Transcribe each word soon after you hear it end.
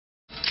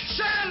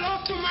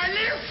hello to my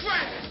little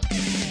friend.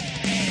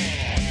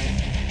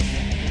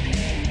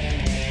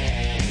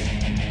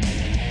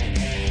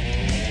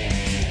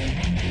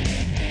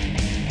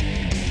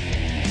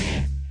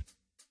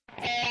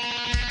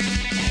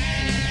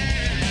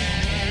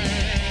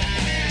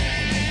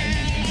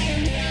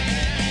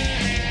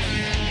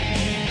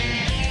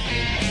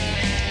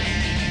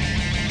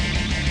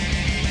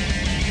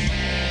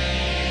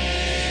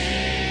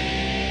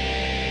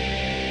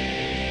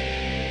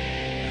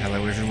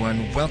 Hello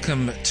everyone,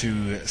 welcome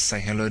to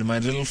Say Hello to My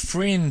Little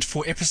Friend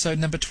for episode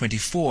number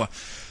 24.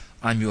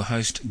 I'm your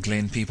host,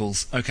 Glenn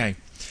Peoples. Okay,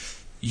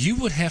 you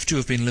would have to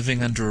have been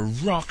living under a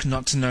rock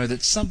not to know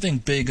that something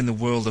big in the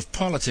world of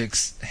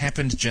politics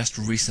happened just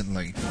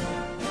recently.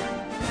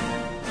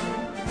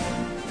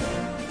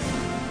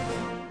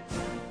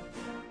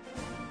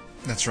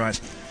 That's right.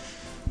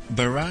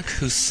 Barack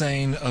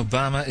Hussein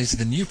Obama is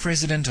the new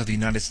president of the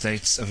United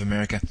States of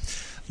America.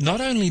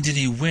 Not only did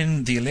he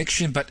win the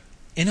election, but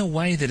in a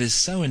way that is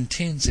so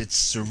intense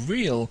it's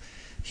surreal,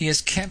 he has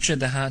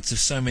captured the hearts of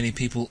so many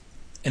people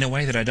in a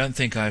way that I don't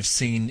think I've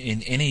seen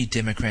in any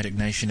democratic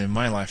nation in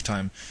my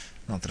lifetime.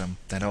 Not that I'm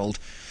that old.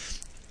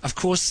 Of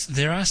course,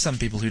 there are some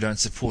people who don't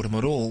support him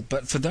at all,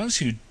 but for those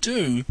who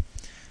do,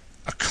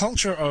 a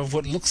culture of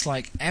what looks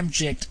like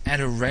abject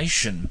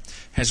adoration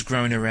has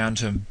grown around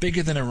him,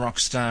 bigger than a rock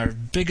star,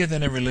 bigger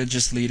than a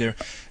religious leader,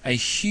 a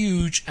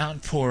huge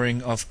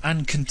outpouring of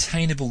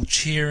uncontainable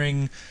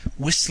cheering,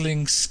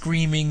 whistling,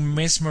 screaming,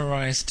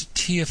 mesmerized,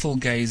 tearful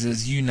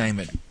gazes, you name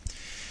it.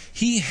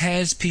 He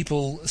has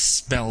people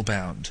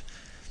spellbound.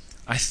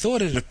 I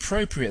thought it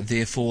appropriate,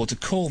 therefore, to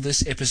call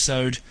this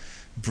episode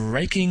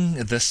Breaking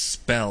the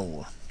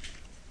Spell.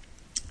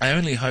 I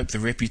only hope the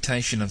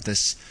reputation of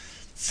this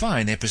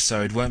fine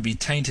episode won't be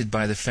tainted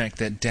by the fact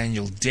that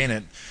Daniel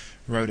Dennett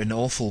wrote an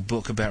awful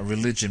book about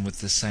religion with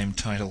the same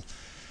title.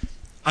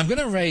 I'm going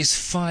to raise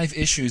 5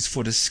 issues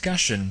for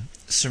discussion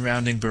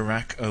surrounding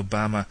Barack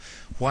Obama,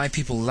 why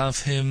people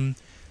love him,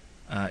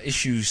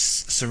 issues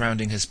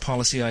surrounding his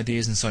policy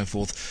ideas and so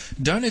forth.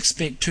 Don't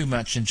expect too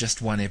much in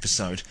just one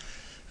episode,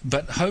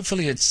 but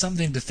hopefully it's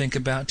something to think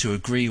about, to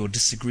agree or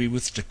disagree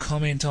with, to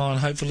comment on.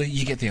 Hopefully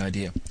you get the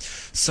idea.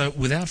 So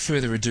without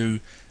further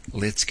ado,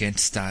 let's get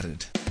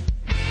started.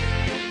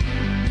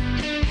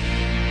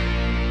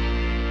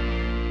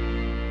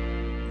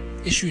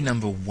 Issue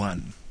number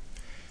 1.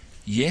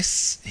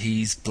 Yes,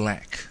 he's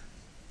black.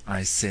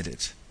 I said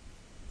it.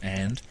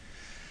 And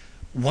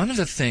one of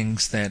the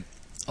things that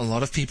a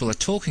lot of people are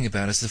talking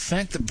about is the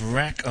fact that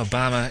Barack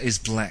Obama is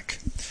black.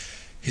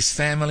 His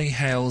family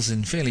hails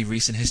in fairly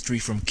recent history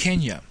from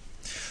Kenya.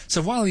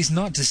 So while he's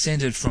not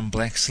descended from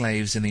black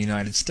slaves in the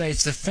United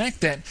States, the fact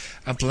that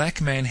a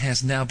black man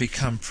has now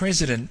become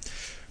president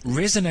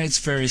resonates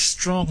very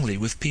strongly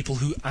with people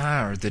who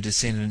are the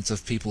descendants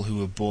of people who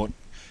were bought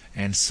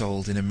and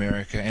sold in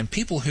America, and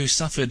people who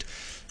suffered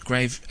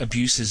grave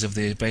abuses of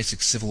their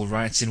basic civil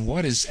rights in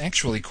what is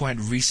actually quite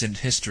recent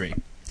history.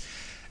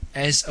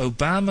 As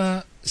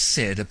Obama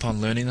said upon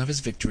learning of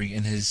his victory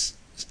in his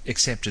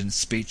acceptance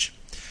speech,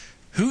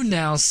 who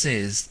now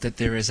says that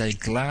there is a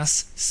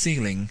glass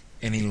ceiling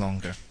any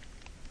longer?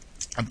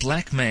 A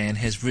black man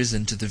has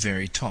risen to the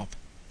very top.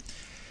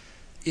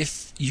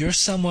 If you're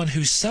someone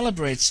who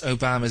celebrates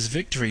Obama's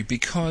victory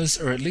because,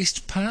 or at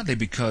least partly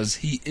because,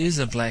 he is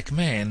a black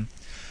man,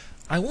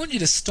 I want you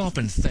to stop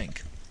and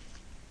think.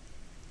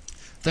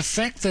 The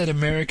fact that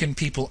American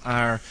people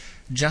are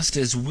just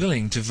as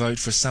willing to vote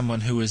for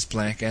someone who is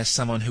black as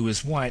someone who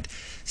is white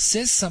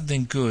says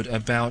something good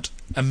about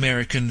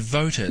American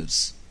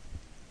voters.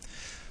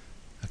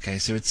 Okay,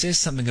 so it says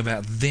something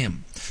about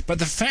them. But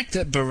the fact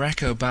that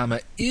Barack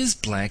Obama is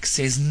black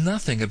says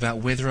nothing about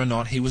whether or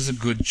not he was a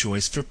good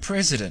choice for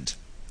president.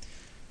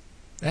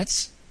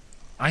 That's,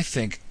 I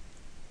think,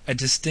 a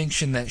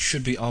distinction that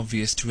should be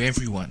obvious to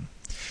everyone.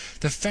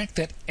 The fact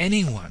that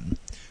anyone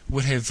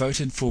would have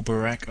voted for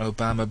Barack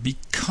Obama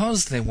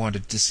because they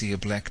wanted to see a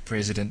black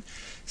president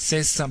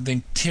says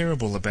something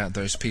terrible about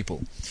those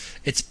people.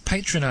 It's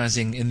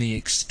patronizing in the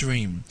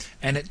extreme,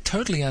 and it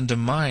totally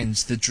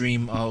undermines the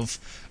dream of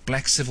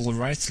black civil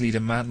rights leader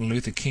Martin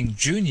Luther King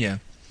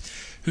Jr.,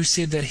 who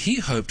said that he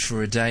hoped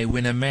for a day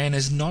when a man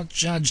is not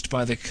judged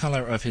by the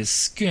color of his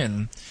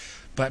skin,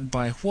 but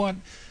by what?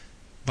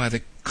 By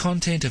the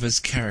content of his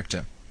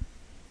character.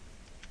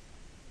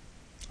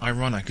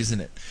 Ironic,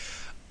 isn't it?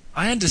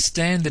 I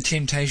understand the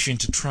temptation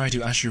to try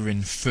to usher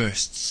in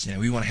firsts.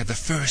 We want to have the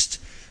first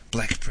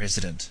black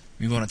president.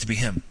 We want it to be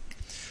him.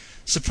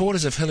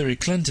 Supporters of Hillary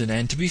Clinton,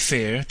 and to be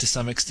fair, to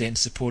some extent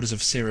supporters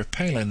of Sarah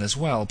Palin as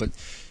well, but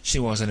she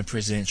wasn't a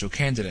presidential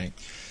candidate.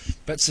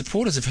 But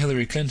supporters of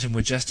Hillary Clinton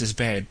were just as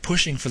bad,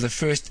 pushing for the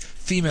first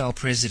female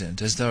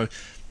president, as though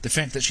the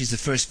fact that she's the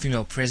first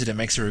female president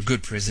makes her a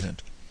good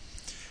president.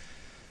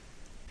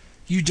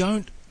 You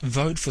don't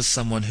vote for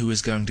someone who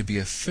is going to be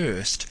a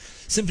first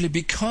simply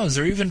because,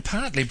 or even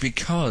partly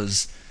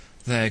because,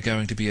 they're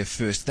going to be a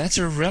first. That's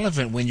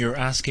irrelevant when you're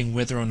asking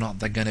whether or not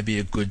they're going to be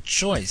a good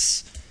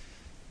choice.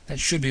 That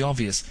should be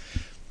obvious.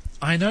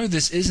 I know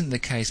this isn't the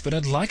case, but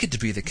I'd like it to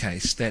be the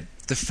case, that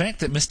the fact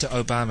that Mr.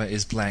 Obama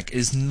is black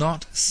is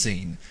not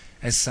seen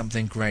as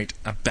something great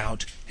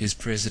about his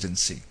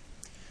presidency.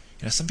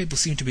 Some people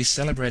seem to be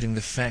celebrating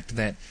the fact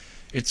that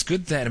it's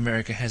good that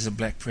America has a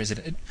black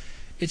president.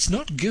 It's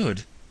not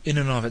good in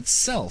and of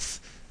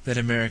itself that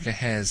America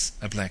has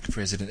a black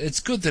president. It's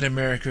good that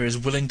America is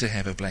willing to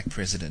have a black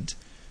president,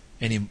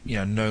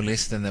 no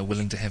less than they're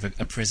willing to have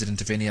a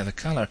president of any other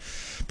color.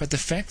 But the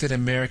fact that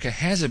America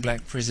has a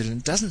black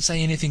president doesn't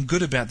say anything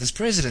good about this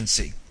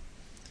presidency.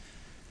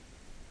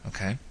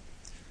 Okay.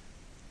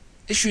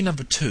 Issue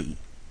number 2.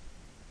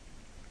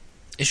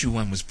 Issue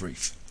 1 was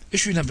brief.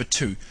 Issue number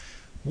 2.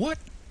 What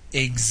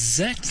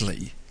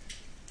exactly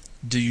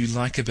do you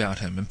like about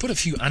him? And put a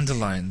few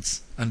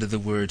underlines under the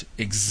word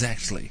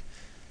exactly.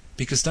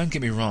 Because don't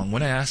get me wrong,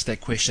 when I ask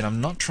that question,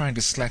 I'm not trying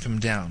to slap him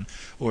down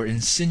or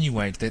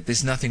insinuate that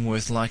there's nothing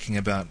worth liking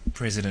about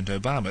President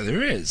Obama.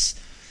 There is.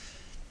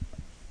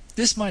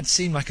 This might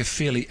seem like a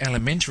fairly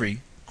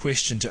elementary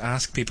question to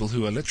ask people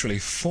who are literally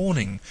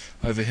fawning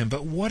over him,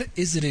 but what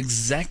is it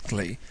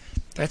exactly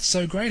that's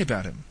so great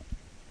about him?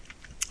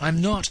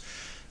 I'm not,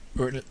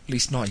 or at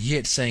least not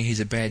yet, saying he's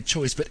a bad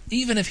choice, but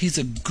even if he's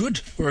a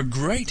good or a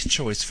great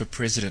choice for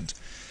president,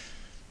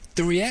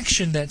 the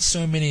reaction that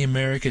so many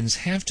Americans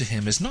have to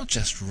him is not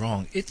just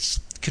wrong, it's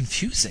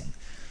confusing.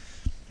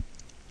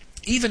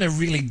 Even a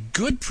really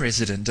good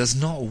president does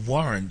not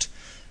warrant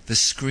the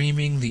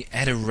screaming, the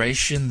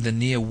adoration, the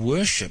near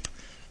worship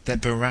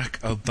that Barack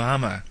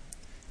Obama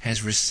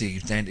has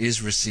received and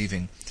is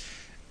receiving.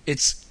 I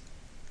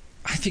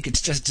think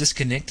it's just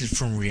disconnected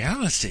from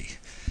reality.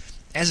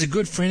 As a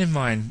good friend of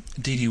mine,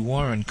 Dee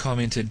Warren,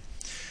 commented,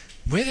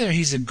 whether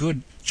he's a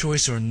good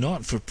choice or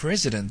not for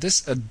president,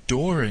 this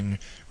adoring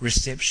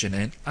reception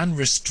and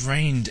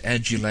unrestrained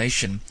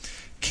adulation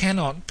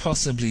cannot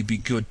possibly be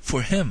good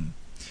for him.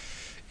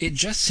 It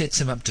just sets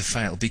him up to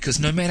fail, because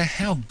no matter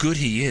how good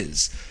he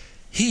is,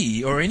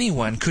 he or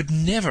anyone could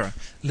never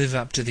live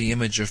up to the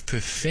image of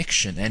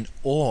perfection and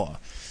awe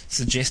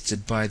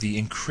suggested by the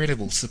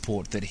incredible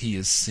support that he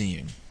is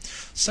seeing.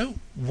 So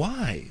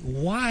why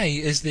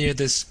is there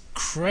this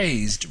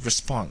crazed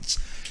response?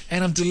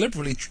 And I'm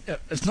deliberately,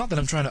 it's not that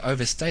I'm trying to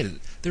overstate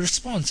it, the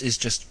response is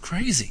just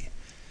crazy.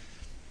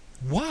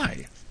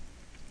 Why?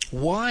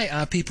 Why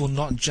are people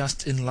not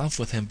just in love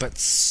with him, but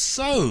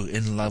so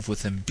in love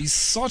with him,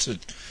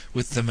 besotted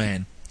with the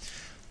man?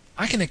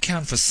 I can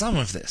account for some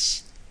of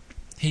this.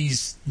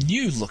 He's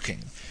new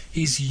looking,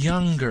 he's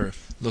younger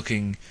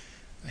looking,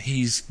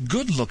 he's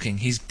good looking,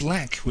 he's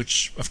black,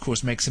 which of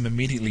course makes him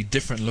immediately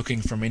different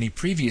looking from any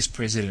previous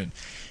president.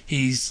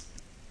 He's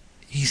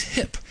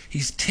hip,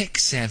 he's tech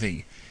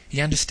savvy, he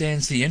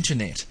understands the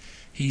internet,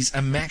 he's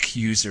a Mac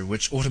user,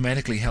 which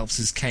automatically helps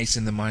his case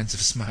in the minds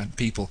of smart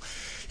people.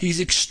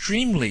 He's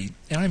extremely,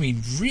 and I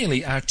mean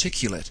really,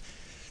 articulate.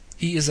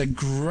 He is a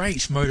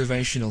great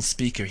motivational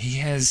speaker. He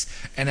has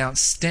an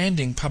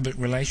outstanding public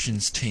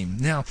relations team.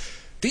 Now,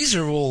 these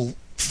are all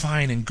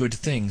fine and good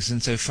things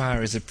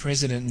insofar as a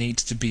president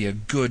needs to be a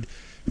good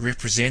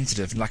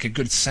representative, like a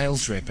good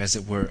sales rep, as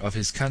it were, of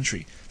his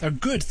country. They're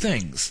good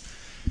things.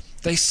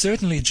 They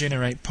certainly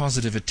generate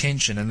positive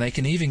attention, and they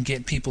can even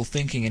get people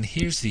thinking, and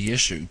here's the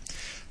issue,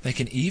 they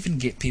can even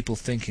get people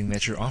thinking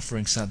that you're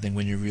offering something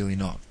when you're really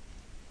not.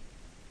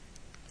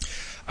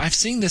 I've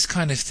seen this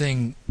kind of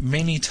thing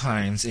many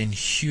times in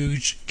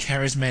huge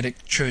charismatic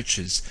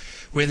churches,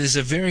 where there's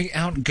a very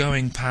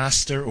outgoing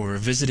pastor or a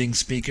visiting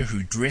speaker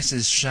who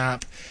dresses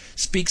sharp,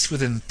 speaks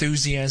with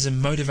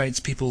enthusiasm,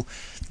 motivates people,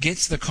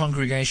 gets the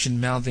congregation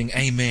mouthing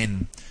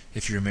Amen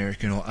if you're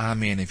American, or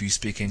Amen if you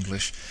speak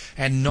English,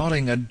 and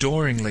nodding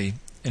adoringly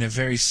in a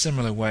very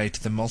similar way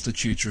to the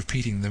multitudes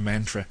repeating the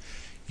mantra,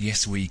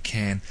 "Yes, we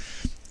can,"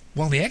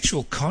 while the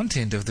actual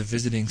content of the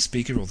visiting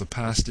speaker or the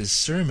pastor's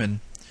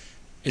sermon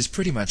is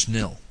pretty much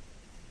nil.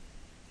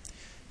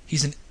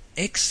 He's an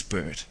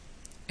expert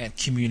at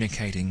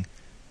communicating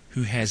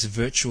who has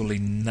virtually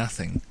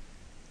nothing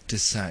to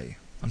say.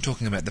 I'm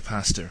talking about the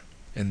pastor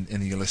in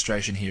the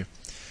illustration here.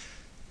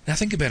 Now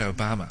think about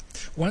Obama.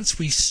 Once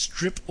we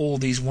strip all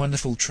these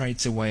wonderful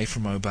traits away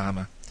from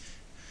Obama,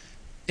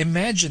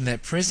 imagine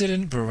that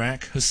President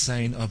Barack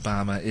Hussein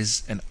Obama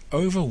is an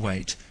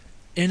overweight,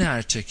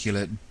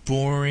 inarticulate,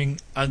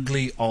 boring,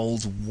 ugly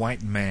old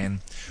white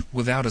man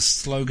without a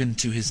slogan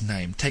to his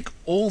name. Take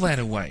all that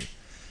away.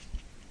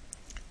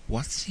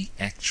 What's he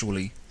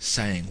actually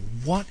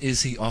saying? What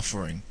is he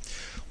offering?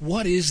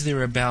 What is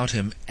there about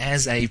him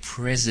as a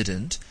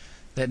president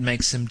that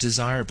makes him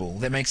desirable,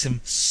 that makes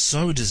him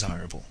so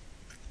desirable?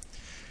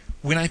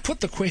 When I put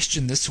the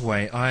question this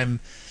way, I'm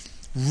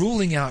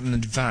ruling out in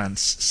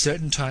advance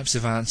certain types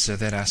of answer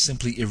that are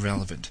simply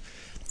irrelevant.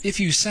 If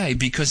you say,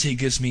 because he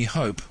gives me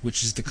hope,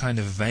 which is the kind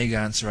of vague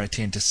answer I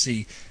tend to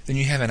see, then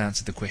you haven't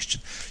answered the question.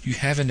 You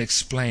haven't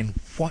explained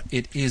what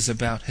it is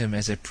about him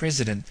as a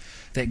president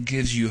that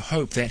gives you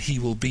hope that he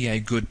will be a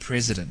good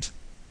president.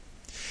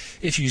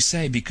 If you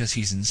say, because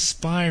he's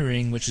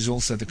inspiring, which is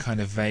also the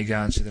kind of vague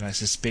answer that I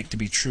suspect to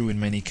be true in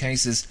many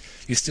cases,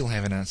 you still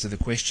haven't answered the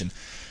question.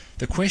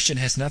 The question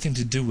has nothing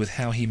to do with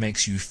how he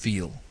makes you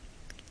feel.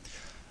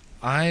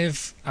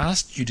 I've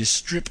asked you to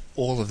strip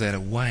all of that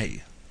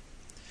away.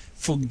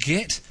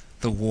 Forget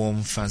the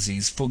warm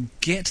fuzzies.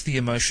 Forget the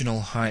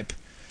emotional hype.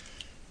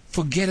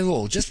 Forget it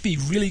all. Just be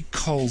really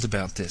cold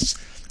about this.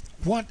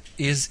 What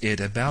is it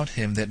about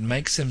him that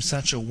makes him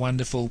such a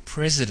wonderful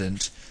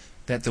president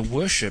that the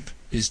worship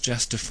is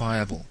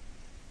justifiable?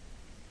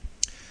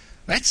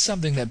 That's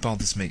something that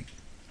bothers me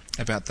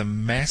about the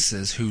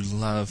masses who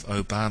love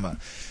Obama.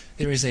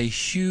 There is a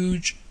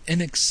huge,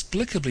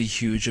 inexplicably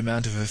huge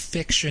amount of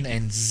affection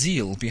and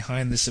zeal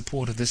behind the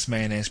support of this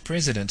man as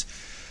president,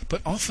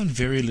 but often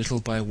very little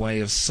by way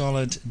of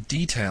solid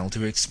detail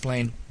to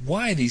explain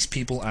why these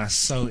people are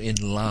so in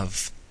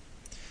love.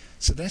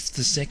 So that's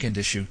the second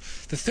issue.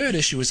 The third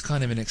issue is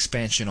kind of an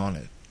expansion on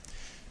it.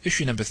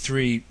 Issue number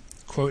 3,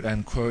 quote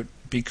unquote,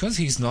 because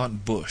he's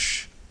not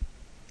Bush.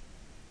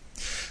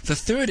 The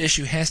third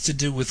issue has to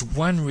do with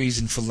one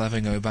reason for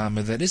loving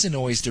Obama that isn't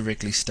always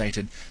directly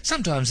stated.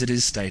 Sometimes it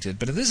is stated,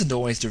 but it isn't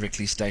always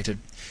directly stated.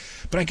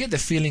 But I get the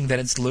feeling that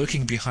it's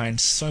lurking behind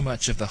so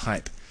much of the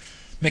hype.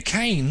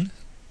 McCain,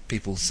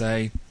 people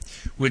say,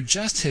 would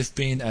just have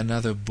been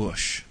another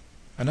Bush,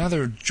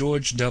 another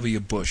George W.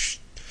 Bush.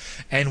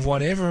 And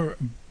whatever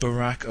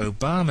Barack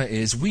Obama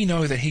is, we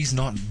know that he's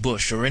not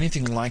Bush or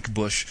anything like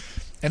Bush,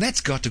 and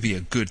that's got to be a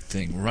good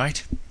thing,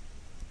 right?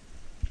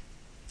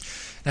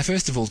 Now,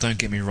 first of all, don't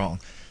get me wrong.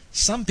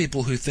 Some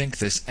people who think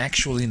this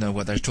actually know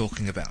what they're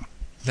talking about.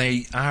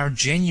 They are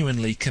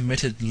genuinely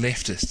committed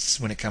leftists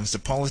when it comes to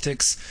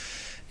politics,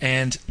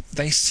 and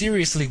they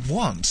seriously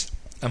want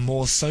a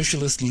more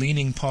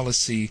socialist-leaning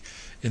policy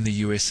in the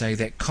USA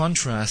that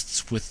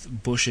contrasts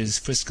with Bush's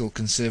fiscal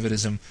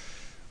conservatism.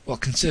 Well,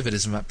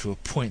 conservatism up to a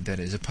point, that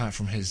is, apart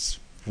from his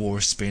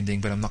war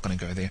spending, but I'm not going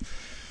to go there.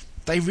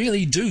 They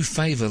really do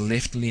favour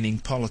left-leaning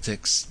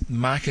politics,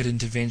 market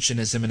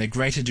interventionism, and a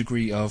greater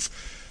degree of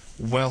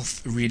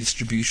wealth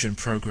redistribution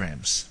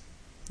programs.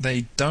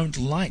 They don't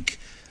like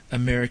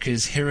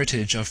America's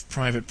heritage of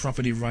private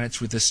property rights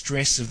with the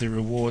stress of the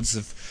rewards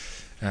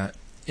of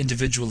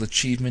individual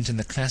achievement and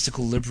the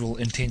classical liberal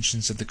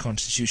intentions of the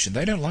Constitution.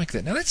 They don't like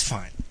that. Now, that's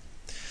fine.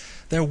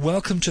 They're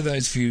welcome to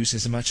those views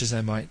as much as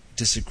I might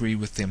disagree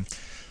with them.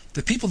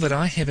 The people that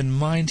I have in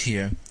mind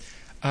here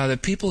are the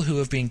people who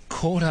have been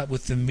caught up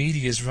with the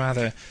media's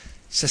rather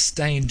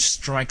sustained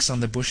strikes on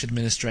the Bush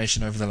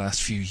administration over the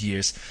last few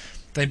years.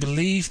 They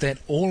believe that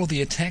all of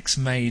the attacks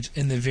made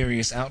in the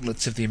various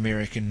outlets of the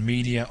American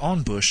media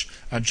on Bush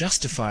are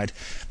justified,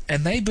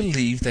 and they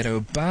believe that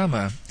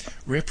Obama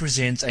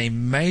represents a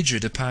major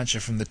departure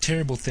from the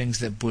terrible things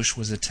that Bush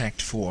was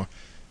attacked for,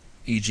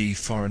 e.g.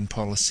 foreign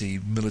policy,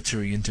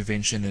 military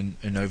intervention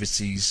in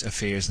overseas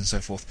affairs, and so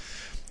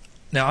forth.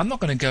 Now, I'm not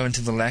going to go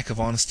into the lack of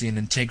honesty and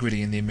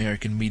integrity in the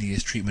American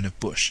media's treatment of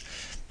Bush,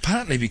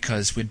 partly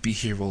because we'd be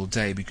here all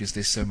day because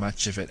there's so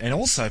much of it, and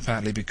also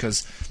partly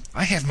because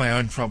I have my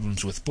own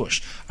problems with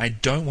Bush. I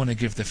don't want to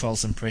give the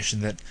false impression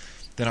that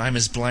I'm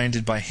as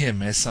blinded by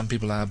him as some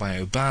people are by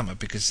Obama,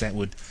 because that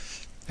would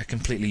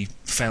completely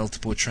fail to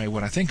portray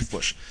what I think of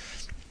Bush.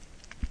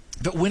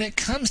 But when it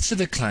comes to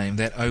the claim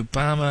that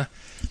Obama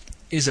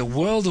is a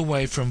world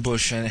away from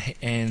Bush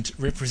and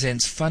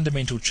represents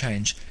fundamental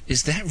change,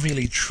 is that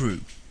really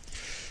true?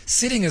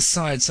 Setting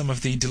aside some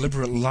of the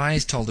deliberate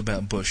lies told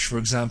about Bush, for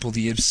example,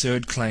 the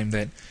absurd claim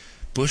that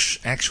Bush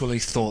actually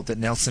thought that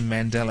Nelson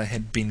Mandela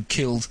had been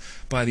killed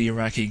by the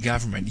Iraqi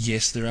government.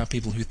 Yes, there are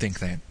people who think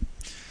that.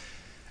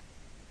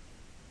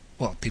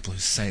 Well, people who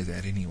say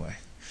that anyway.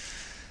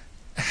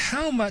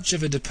 How much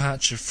of a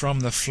departure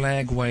from the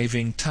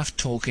flag-waving,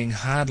 tough-talking,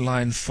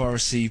 hardline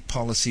Farsi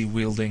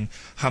policy-wielding,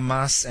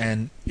 Hamas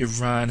and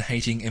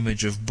Iran-hating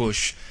image of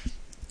Bush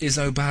is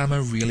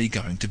Obama really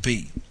going to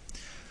be?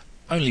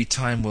 Only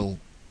time will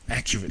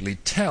accurately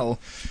tell,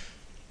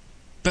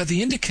 but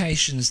the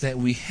indications that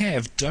we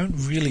have don't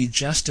really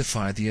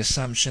justify the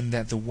assumption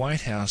that the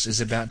White House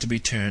is about to be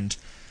turned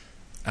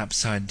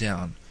upside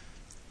down.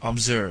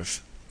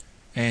 Observe.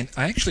 And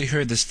I actually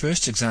heard this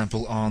first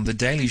example on The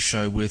Daily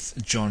Show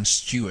with Jon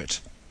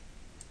Stewart.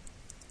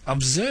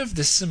 Observe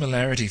the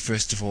similarity,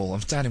 first of all.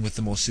 I'm starting with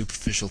the more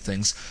superficial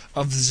things.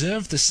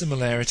 Observe the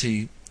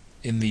similarity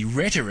in the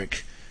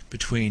rhetoric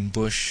between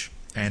Bush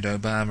and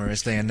Obama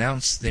as they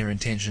announce their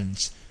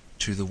intentions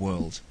to the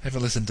world. Have a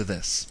listen to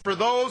this. For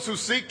those who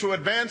seek to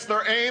advance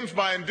their aims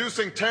by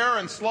inducing terror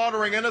and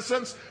slaughtering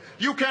innocents,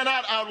 you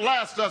cannot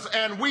outlast us,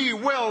 and we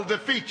will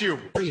defeat you.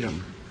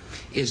 Freedom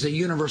is the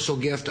universal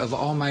gift of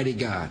Almighty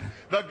God.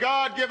 The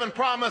God-given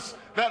promise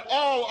that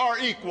all are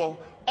equal,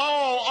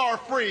 all are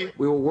free.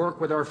 We will work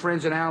with our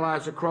friends and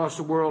allies across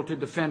the world to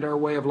defend our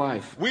way of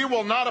life. We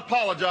will not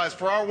apologize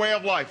for our way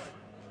of life,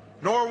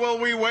 nor will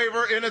we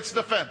waver in its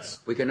defense.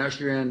 We can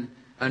usher in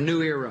a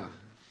new era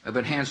of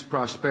enhanced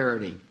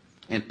prosperity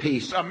and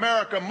peace.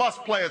 America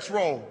must play its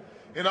role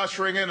in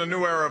ushering in a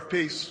new era of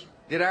peace.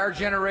 Did our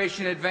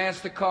generation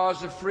advance the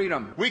cause of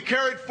freedom? We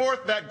carried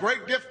forth that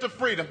great gift of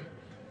freedom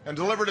and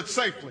delivered it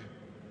safely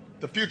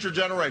to future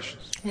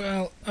generations.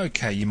 Well,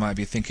 okay, you might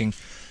be thinking,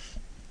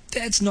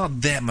 that's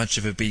not that much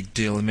of a big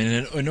deal. I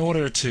mean, in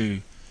order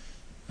to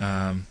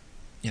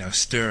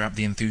stir up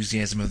the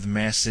enthusiasm of the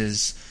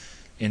masses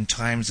in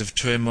times of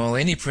turmoil,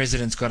 any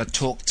president's got to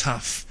talk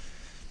tough.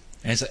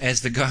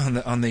 As the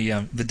guy on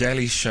the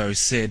Daily Show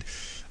said,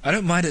 I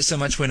don't mind it so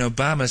much when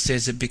Obama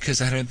says it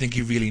because I don't think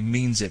he really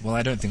means it. Well,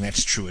 I don't think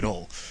that's true at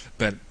all.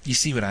 But you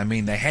see what I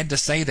mean. They had to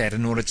say that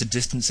in order to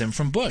distance him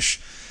from Bush.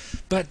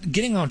 But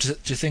getting on to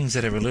things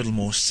that are a little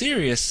more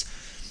serious,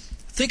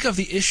 think of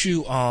the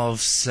issue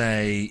of,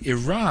 say,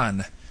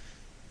 Iran,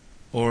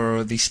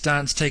 or the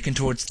stance taken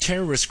towards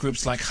terrorist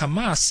groups like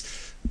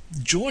Hamas.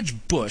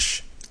 George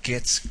Bush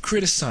gets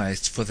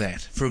criticized for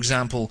that. For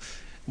example,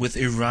 with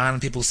Iran,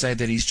 people say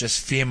that he's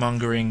just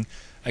fear-mongering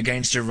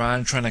against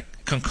Iran, trying to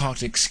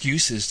concoct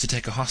excuses to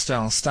take a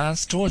hostile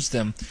stance towards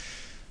them.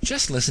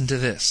 Just listen to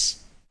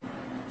this.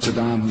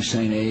 Saddam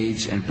Hussein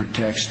aids and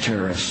protects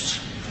terrorists,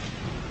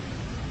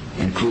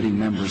 including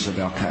members of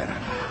Al-Qaeda.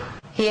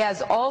 He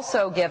has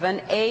also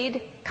given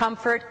aid,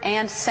 comfort,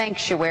 and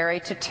sanctuary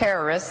to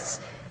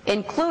terrorists,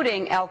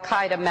 including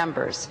Al-Qaeda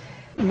members.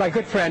 My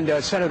good friend,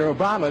 Senator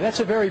Obama, that's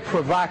a very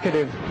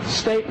provocative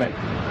statement.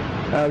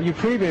 You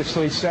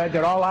previously said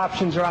that all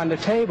options are on the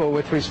table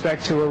with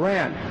respect to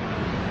Iran.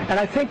 And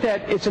I think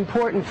that it's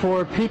important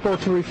for people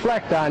to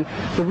reflect on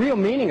the real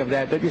meaning of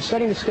that you're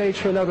setting the stage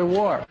for another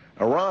war.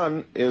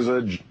 Iran is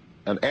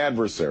an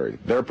adversary.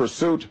 Their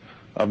pursuit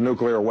of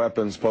nuclear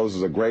weapons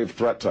poses a grave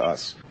threat to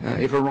us.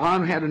 If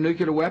Iran had a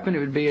nuclear weapon, it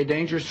would be a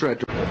dangerous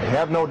threat.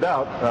 Have no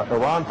doubt,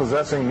 Iran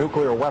possessing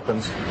nuclear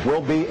weapons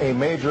will be a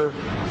major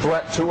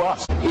threat to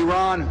us.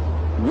 Iran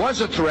was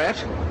a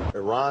threat.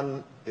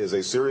 Iran is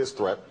a serious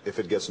threat if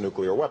it gets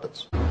nuclear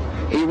weapons.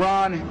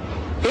 Iran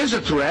is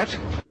a threat.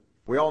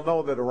 We all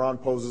know that Iran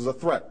poses a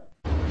threat.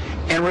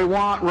 And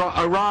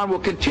Iran will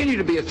continue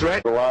to be a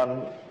threat.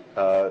 Iran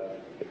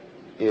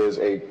is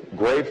a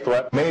grave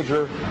threat,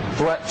 major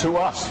threat to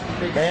us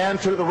and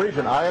to the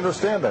region. I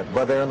understand that,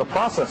 but they're in the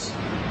process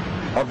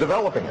of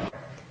developing it.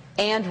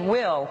 And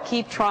will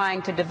keep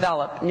trying to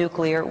develop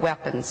nuclear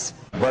weapons.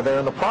 But they're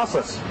in the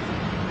process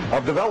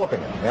of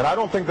developing it. And I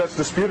don't think that's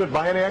disputed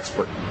by any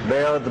expert.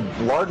 They are the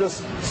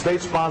largest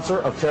state sponsor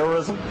of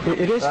terrorism.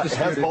 It is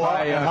disputed Hezbollah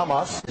by and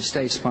Hamas. The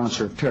state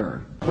sponsor of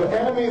terror. The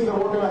enemies that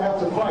we're going to have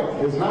to fight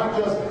is not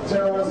just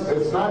terrorists,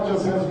 it's not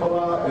just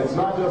Hezbollah, it's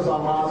not just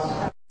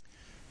Hamas.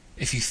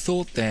 If you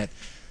thought that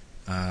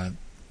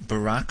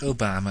Barack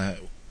Obama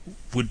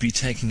would be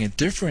taking a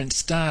different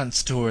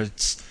stance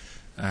towards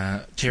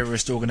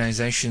terrorist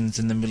organizations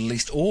in the Middle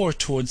East or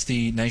towards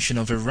the nation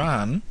of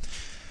Iran,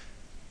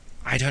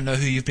 I don't know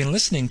who you've been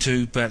listening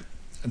to, but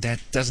that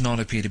does not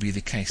appear to be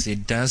the case. There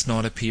does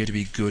not appear to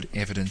be good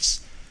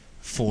evidence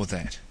for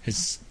that.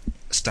 His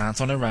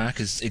stance on Iraq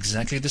is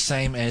exactly the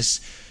same as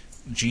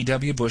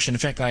G.W. Bush. In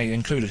fact, I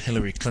included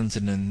Hillary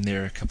Clinton in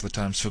there a couple of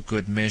times for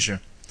good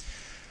measure.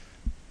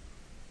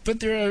 But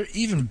there are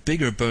even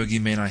bigger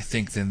bogeymen, I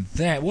think, than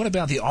that. What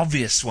about the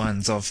obvious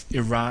ones of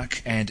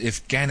Iraq and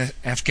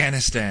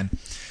Afghanistan?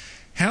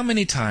 How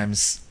many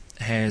times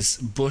has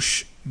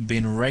Bush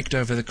been raked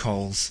over the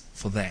coals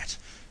for that?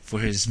 For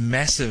his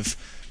massive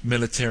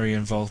military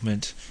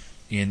involvement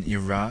in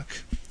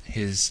Iraq,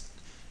 his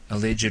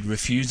alleged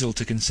refusal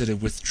to consider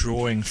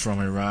withdrawing from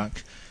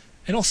Iraq,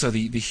 and also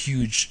the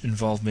huge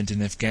involvement in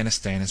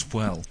Afghanistan as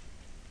well.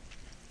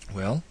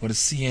 Well, what does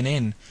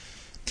CNN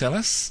tell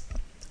us?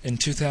 In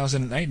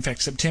 2008, in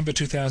fact, September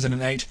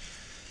 2008,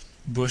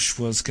 Bush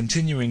was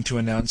continuing to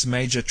announce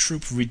major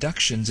troop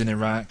reductions in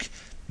Iraq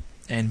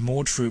and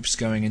more troops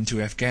going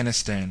into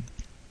Afghanistan.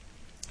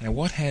 Now,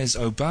 what has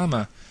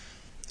Obama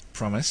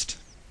promised?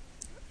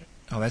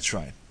 Oh, that's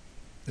right.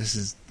 This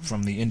is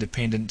from the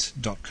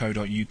independent.co.uk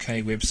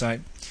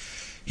website.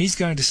 He's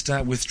going to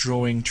start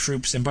withdrawing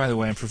troops, and by the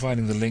way, I'm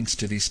providing the links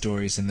to these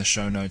stories in the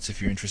show notes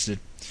if you're interested.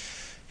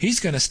 He's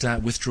going to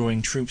start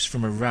withdrawing troops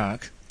from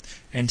Iraq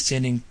and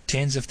sending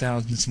tens of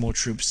thousands more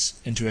troops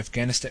into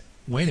Afghanistan.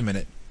 Wait a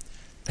minute.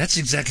 That's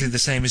exactly the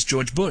same as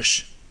George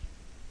Bush.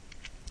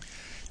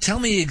 Tell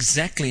me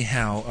exactly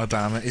how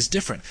Obama is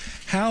different.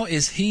 How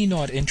is he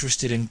not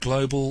interested in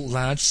global,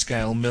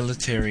 large-scale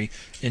military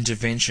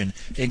intervention?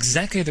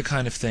 Exactly the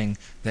kind of thing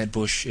that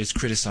Bush is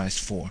criticized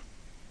for.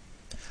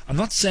 I'm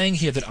not saying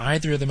here that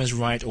either of them is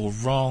right or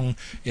wrong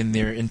in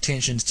their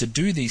intentions to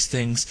do these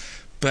things,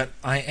 but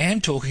I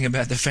am talking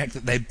about the fact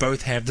that they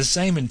both have the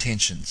same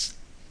intentions.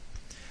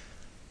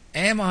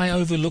 Am I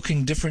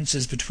overlooking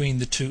differences between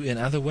the two in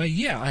other way?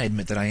 Yeah, I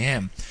admit that I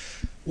am.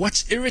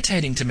 What's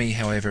irritating to me,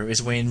 however,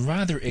 is when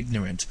rather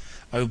ignorant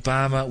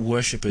Obama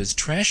worshippers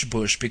trash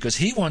Bush because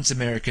he wants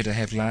America to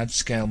have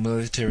large-scale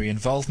military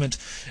involvement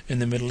in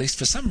the Middle East.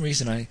 For some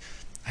reason, I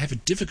have a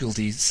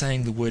difficulty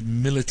saying the word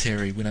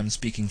military when I'm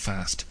speaking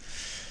fast.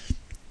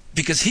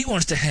 Because he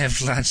wants to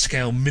have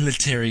large-scale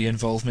military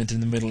involvement in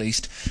the Middle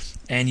East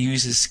and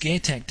uses scare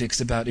tactics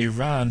about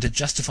Iran to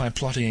justify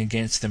plotting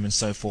against them and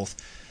so forth.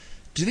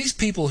 Do these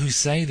people who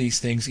say these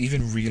things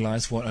even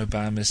realize what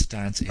Obama's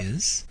stance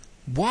is?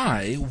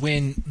 Why,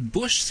 when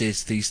Bush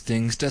says these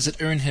things, does it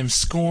earn him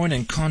scorn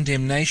and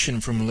condemnation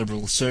from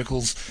liberal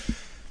circles,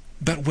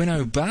 But when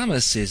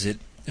Obama says it,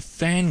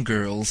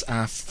 fangirls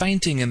are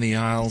fainting in the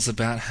aisles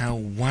about how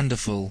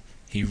wonderful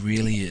he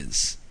really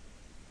is.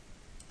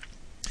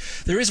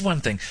 There is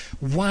one thing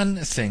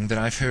that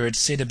I've heard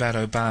said about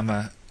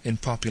Obama in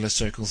popular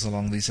circles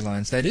along these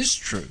lines that is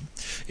true.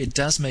 It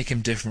does make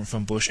him different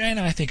from Bush, and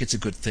I think it's a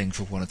good thing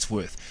for what it's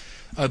worth.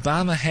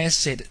 Obama has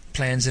set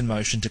plans in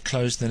motion to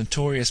close the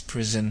notorious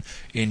prison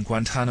in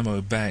Guantanamo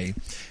Bay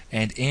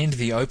and end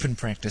the open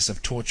practice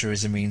of torture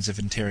as a means of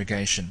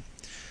interrogation.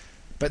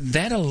 But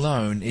that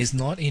alone is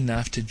not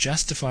enough to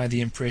justify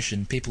the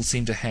impression people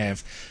seem to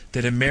have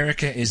that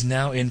America is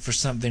now in for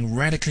something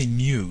radically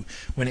new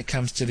when it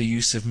comes to the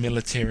use of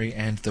military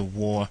and the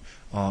war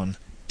on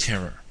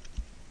terror.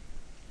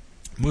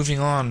 Moving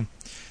on,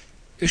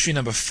 issue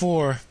number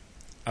 4,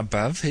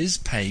 above his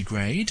pay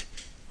grade? ?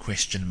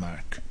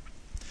 Barack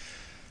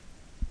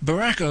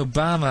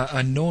Obama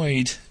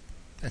annoyed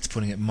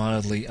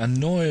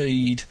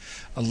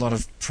a lot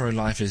of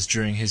pro-lifers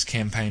during his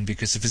campaign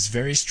because of his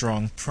very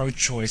strong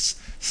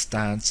pro-choice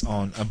stance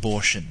on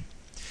abortion.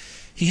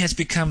 He has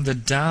become the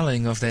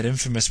darling of that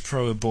infamous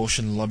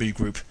pro-abortion lobby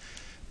group,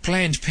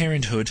 Planned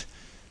Parenthood,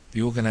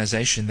 the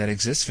organization that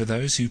exists for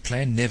those who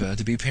plan never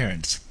to be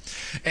parents.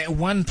 At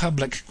one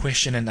public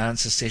question and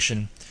answer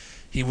session,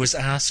 he was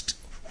asked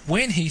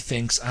when he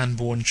thinks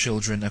unborn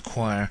children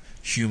acquire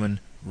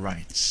human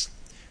rights.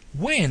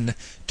 When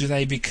do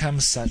they become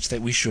such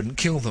that we shouldn't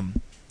kill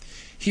them?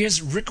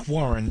 Here's Rick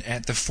Warren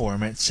at the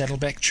forum at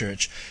Saddleback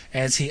Church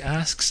as he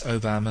asks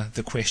Obama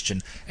the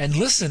question, and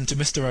listen to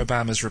Mr.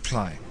 Obama's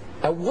reply.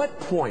 At what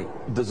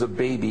point does a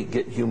baby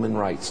get human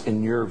rights,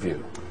 in your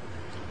view?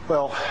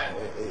 Well,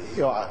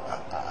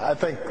 I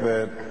think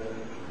that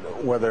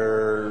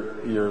whether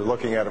you're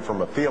looking at it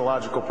from a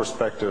theological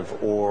perspective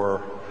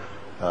or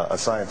a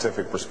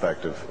scientific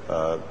perspective,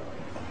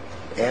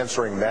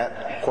 answering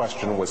that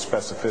question with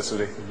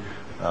specificity,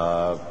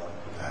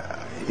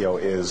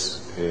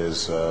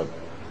 is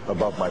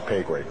above my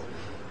pay grade.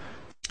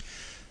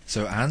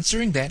 So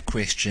answering that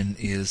question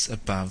is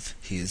above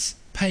his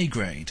pay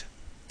grade.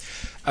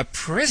 A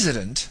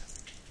president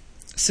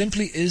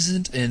simply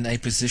isn't in a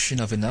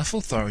position of enough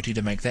authority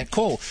to make that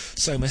call,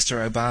 so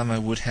Mr.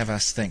 Obama would have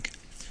us think.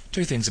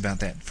 2 things about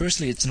that.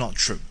 Firstly, it's not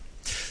true.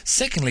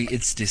 Secondly,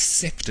 it's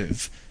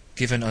deceptive,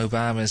 given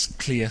Obama's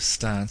clear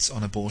stance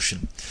on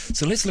abortion.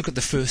 So let's look at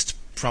the first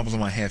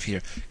problem I have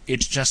here.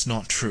 It's just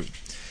not true.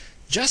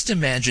 Just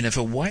imagine if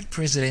a white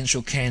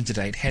presidential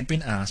candidate had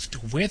been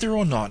asked whether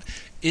or not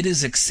it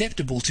is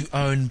acceptable to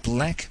own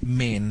black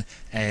men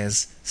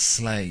as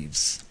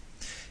slaves.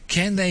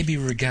 Can they be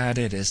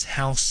regarded as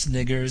house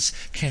niggers?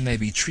 Can they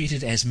be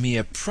treated as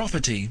mere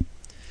property?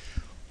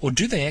 Or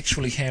do they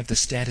actually have the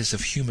status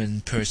of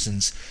human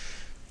persons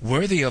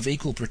worthy of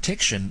equal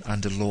protection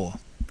under law?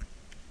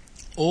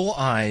 All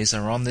eyes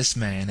are on this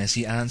man as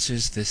he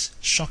answers this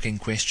shocking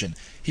question.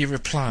 He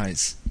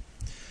replies,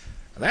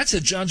 "That's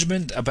a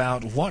judgment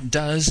about what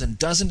does and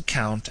doesn't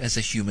count as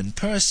a human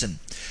person.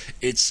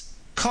 It's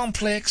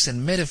complex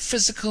and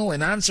metaphysical,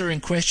 and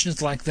answering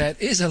questions like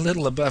that is a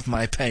little above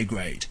my pay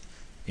grade."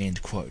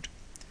 End quote.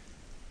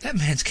 That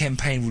man's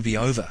campaign would be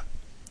over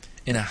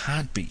in a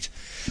heartbeat.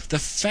 The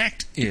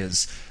fact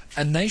is,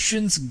 a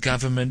nation's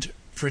government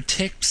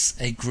protects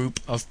a group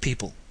of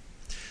people.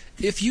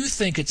 If you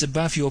think it's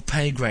above your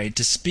pay grade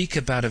to speak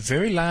about a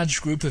very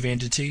large group of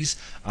entities,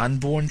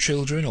 unborn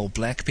children or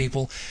black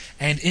people,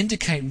 and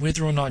indicate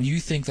whether or not you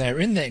think they are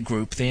in that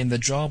group, then the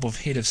job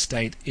of head of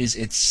state is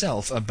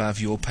itself above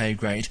your pay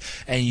grade,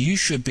 and you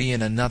should be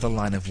in another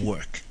line of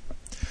work.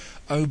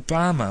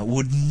 Obama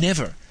would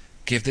never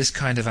give this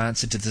kind of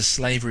answer to the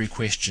slavery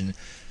question,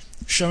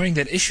 showing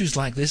that issues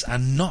like this are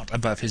not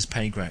above his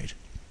pay grade.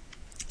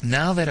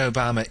 Now that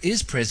Obama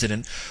is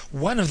president,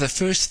 one of the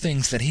first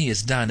things that he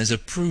has done is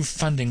approve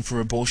funding for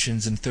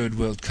abortions in third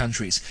world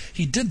countries.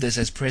 He did this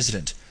as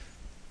president.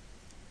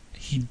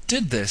 He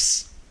did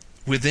this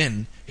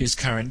within his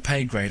current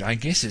pay grade. I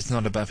guess it's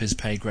not above his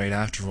pay grade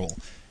after all.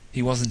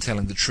 He wasn't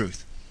telling the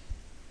truth.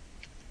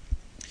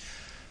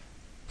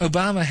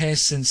 Obama has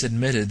since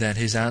admitted that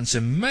his answer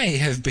may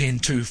have been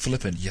too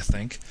flippant, you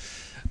think.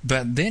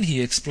 But then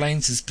he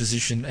explains his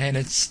position, and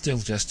it's still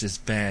just as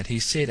bad. He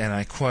said, and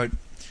I quote,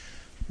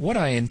 "What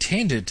I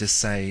intended to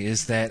say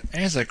is that,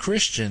 as a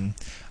Christian,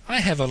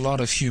 I have a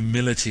lot of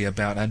humility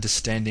about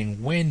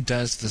understanding when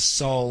does the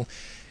soul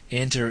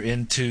enter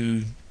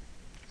into..."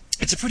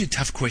 It's a pretty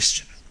tough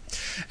question.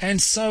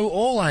 And so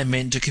all I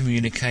meant to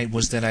communicate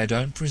was that I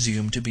don't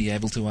presume to be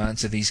able to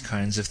answer these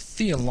kinds of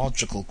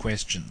theological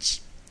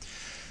questions.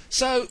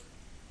 So,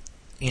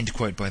 end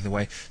quote, by the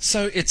way,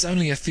 so it's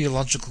only a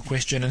theological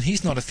question, and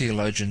he's not a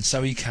theologian,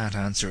 so he can't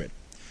answer it.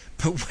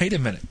 But wait a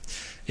minute.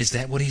 Is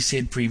that what he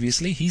said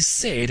previously? He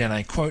said, and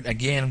I quote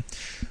again,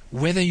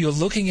 "Whether you're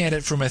looking at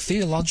it from a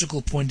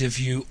theological point of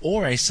view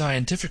or a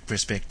scientific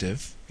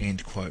perspective,"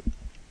 end quote.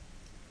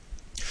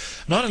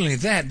 Not only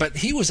that, but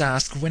he was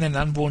asked when an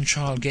unborn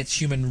child gets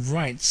human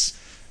rights,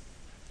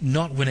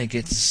 not when it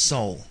gets a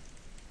soul.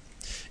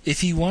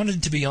 If he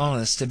wanted to be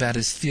honest about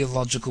his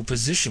theological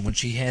position,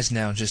 which he has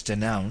now just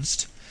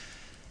announced,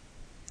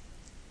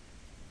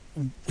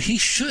 he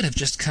should have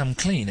just come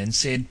clean and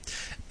said,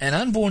 an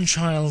unborn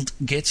child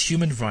gets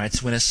human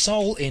rights when a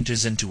soul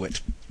enters into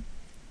it.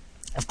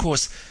 Of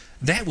course,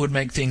 that would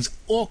make things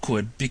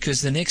awkward,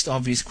 because the next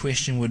obvious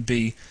question would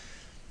be,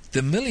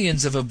 the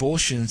millions of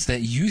abortions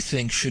that you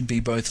think should be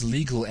both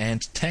legal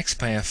and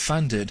taxpayer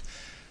funded,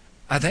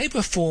 are they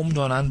performed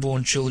on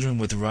unborn children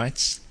with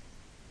rights?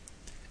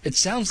 It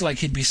sounds like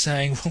he'd be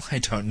saying, well, I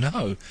don't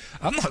know.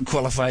 I'm not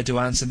qualified to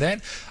answer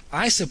that.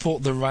 I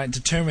support the right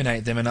to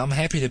terminate them, and I'm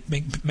happy to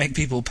make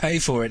people pay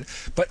for it,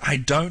 but I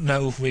don't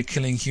know if we're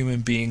killing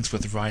human beings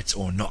with rights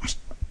or not.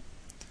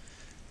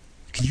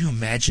 Can you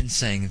imagine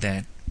saying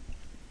that?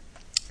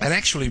 That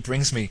actually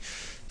brings me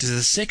to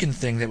the second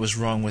thing that was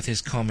wrong with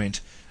his comment.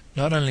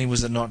 Not only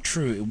was it not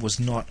true, it was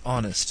not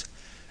honest.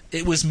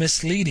 It was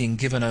misleading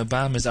given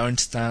Obama's own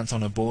stance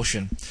on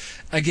abortion.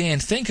 Again,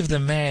 think of the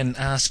man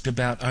asked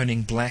about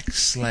owning black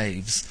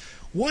slaves.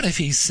 What if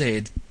he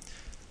said,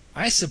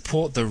 I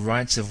support the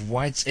rights of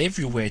whites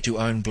everywhere to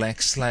own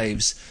black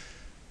slaves,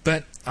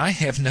 but I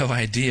have no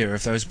idea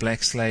if those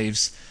black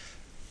slaves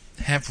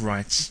have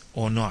rights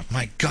or not.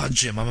 My God,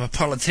 Jim, I'm a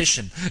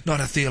politician,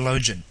 not a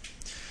theologian.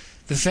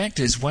 The fact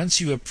is, once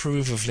you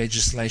approve of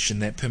legislation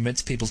that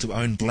permits people to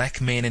own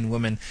black men and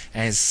women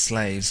as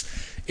slaves,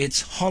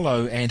 it's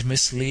hollow and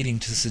misleading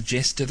to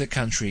suggest to the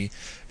country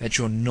that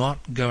you're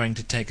not going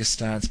to take a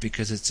stance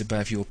because it's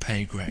above your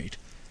pay grade.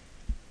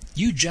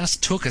 You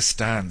just took a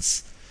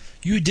stance.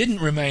 You didn't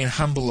remain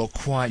humble or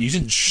quiet. You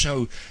didn't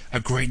show a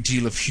great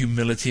deal of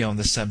humility on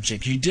the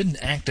subject. You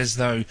didn't act as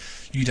though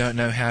you don't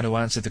know how to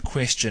answer the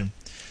question.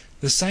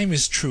 The same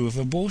is true of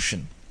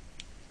abortion.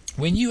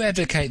 When you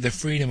advocate the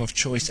Freedom of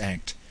Choice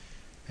Act,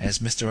 as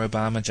Mr.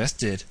 Obama just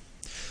did,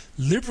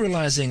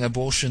 liberalizing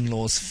abortion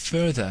laws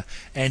further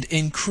and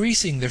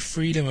increasing the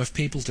freedom of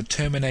people to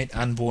terminate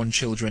unborn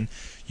children,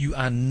 you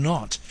are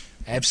not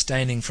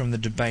abstaining from the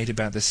debate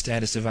about the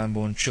status of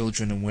unborn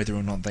children and whether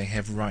or not they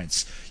have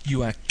rights.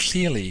 You are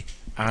clearly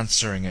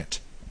answering it.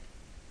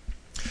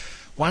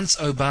 Once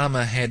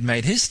Obama had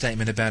made his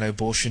statement about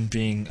abortion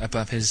being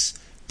above his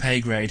pay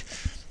grade,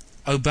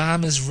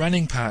 Obama's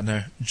running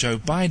partner, Joe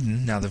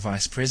Biden, now the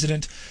Vice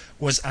President,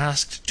 was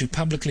asked to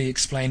publicly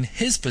explain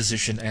his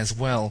position as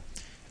well,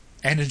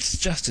 and it's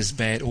just as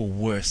bad or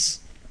worse.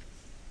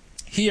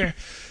 Here,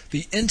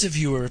 the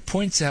interviewer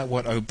points out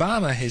what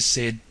Obama has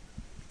said,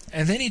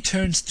 and then he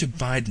turns to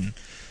Biden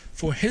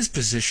for his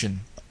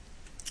position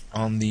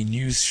on the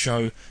news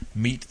show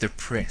Meet the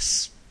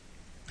Press.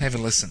 Have a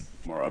listen.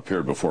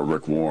 Appeared before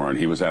Rick Warren.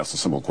 He was asked a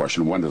simple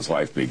question, when does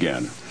life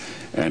begin?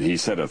 And he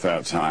said at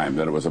that time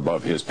that it was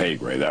above his pay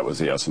grade. That was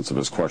the essence of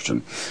his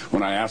question.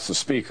 When I asked the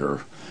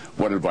speaker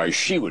what advice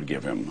she would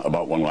give him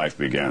about when life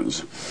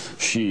begins,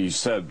 she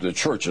said the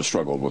church has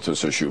struggled with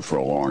this issue for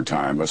a long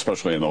time,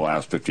 especially in the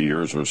last 50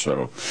 years or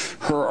so.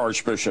 Her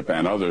archbishop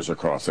and others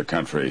across the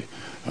country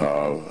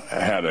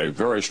had a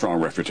very strong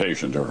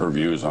reputation to her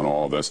views on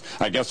all of this.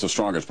 I guess the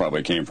strongest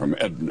probably came from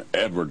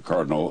Edward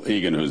Cardinal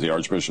Egan, who's the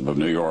Archbishop of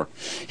New York.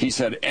 He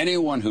said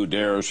anyone who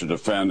dares to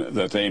defend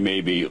that they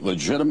may be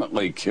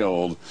legitimately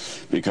killed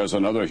because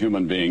another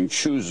human being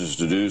chooses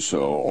to do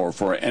so, or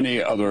for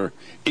any other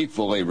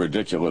equally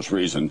ridiculous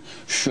reason,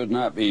 should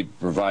not be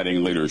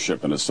providing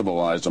leadership in a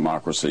civilized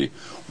democracy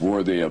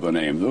worthy of the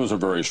name. Those are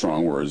very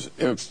strong words.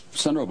 If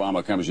Senator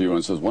Obama comes to you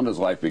and says, when does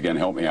life begin?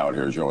 Help me out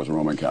here, Joe, as a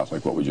Roman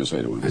Catholic. What would you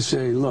say to him? I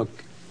say, look,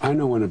 I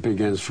know when it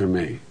begins for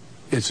me.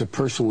 It's a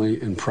personally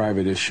and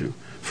private issue.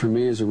 For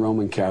me as a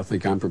Roman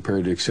Catholic, I'm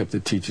prepared to accept the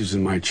teachings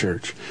in my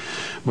church.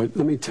 But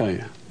let me tell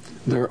you,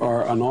 there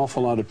are an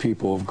awful lot of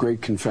people of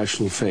great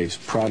confessional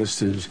faith,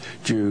 Protestants,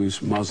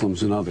 Jews,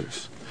 Muslims, and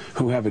others,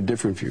 who have a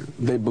different view.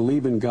 They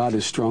believe in God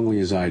as strongly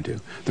as I do.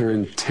 They're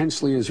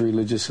intensely as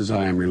religious as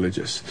I am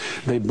religious.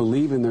 They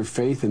believe in their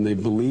faith and they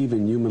believe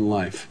in human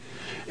life.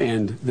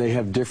 And they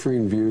have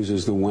differing views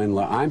as to when.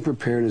 I'm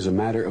prepared as a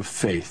matter of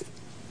faith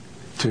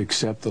to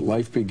accept that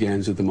life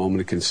begins at the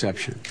moment of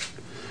conception.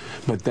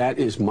 But that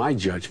is my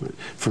judgment.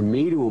 For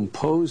me to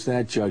impose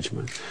that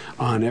judgment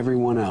on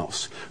everyone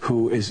else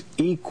who is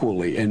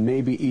equally and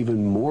maybe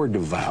even more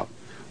devout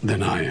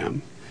than I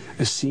am,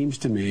 it seems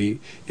to me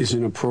is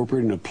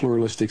inappropriate in a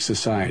pluralistic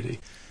society.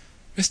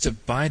 Mr.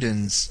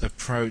 Biden's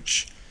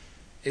approach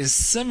is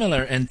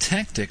similar in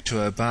tactic to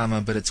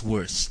Obama, but it's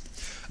worse.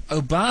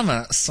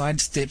 Obama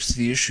sidesteps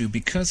the issue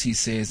because he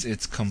says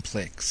it's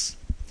complex.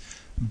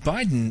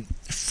 Biden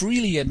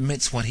freely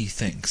admits what he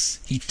thinks.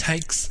 He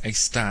takes a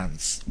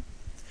stance.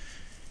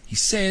 He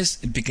says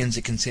it begins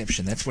at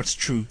conception. That's what's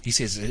true. He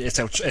says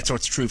that's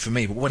what's true for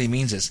me. But what he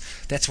means is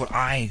that's what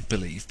I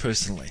believe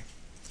personally.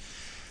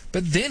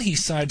 But then he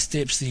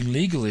sidesteps the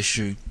legal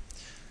issue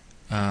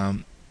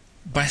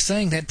by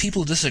saying that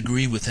people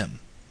disagree with him.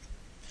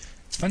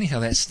 It's funny how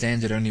that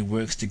standard only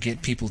works to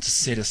get people to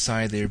set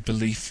aside their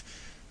belief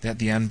that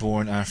the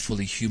unborn are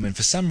fully human.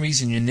 For some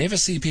reason, you never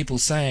see people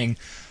saying,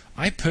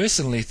 I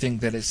personally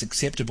think that it's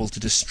acceptable to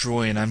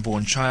destroy an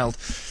unborn child,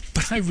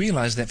 but I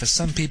realize that for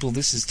some people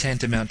this is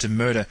tantamount to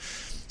murder,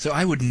 so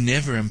I would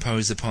never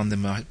impose upon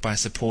them by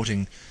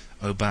supporting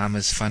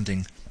Obama's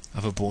funding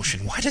of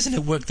abortion. Why doesn't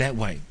it work that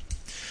way?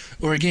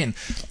 Or again,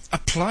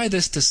 apply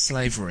this to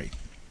slavery.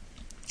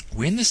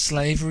 When the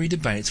slavery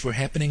debates were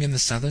happening in the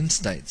southern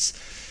states,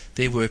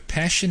 there were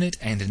passionate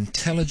and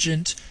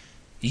intelligent,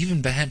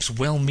 even perhaps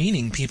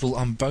well-meaning people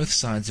on both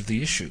sides of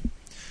the issue.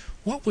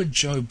 What would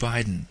Joe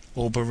Biden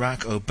or Barack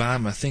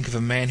Obama think of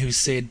a man who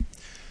said,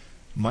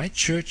 "My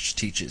church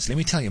teaches, let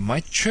me tell you,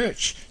 my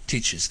church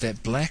teaches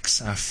that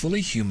blacks are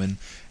fully human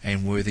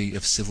and worthy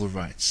of civil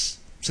rights.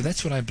 So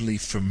that's what I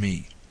believe for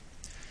me."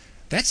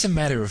 That's a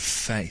matter of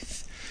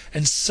faith.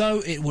 And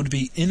so it would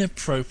be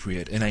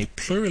inappropriate in a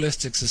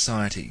pluralistic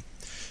society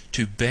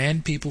to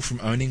ban people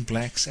from owning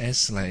blacks as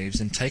slaves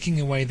and taking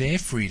away their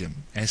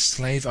freedom as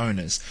slave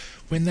owners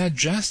when they're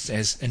just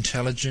as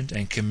intelligent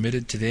and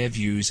committed to their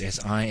views as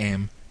I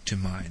am to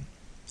mine.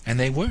 And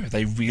they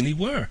really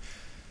were.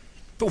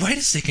 But wait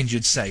a second,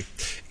 you'd say.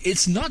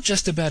 It's not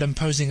just about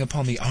imposing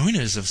upon the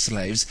owners of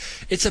slaves,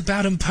 it's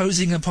about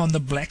imposing upon the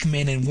black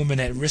men and women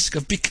at risk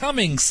of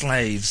becoming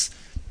slaves.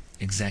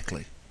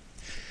 Exactly.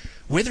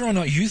 Whether or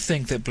not you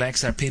think that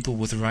blacks are people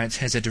with rights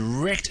has a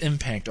direct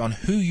impact on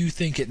who you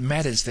think it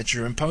matters that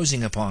you're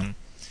imposing upon.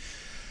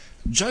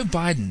 Joe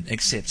Biden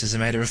accepts as a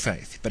matter of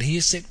faith, but he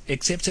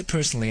accepts it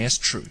personally as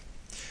true,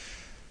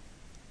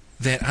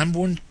 that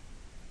unborn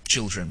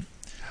children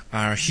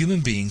are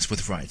human beings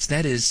with rights.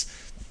 That is,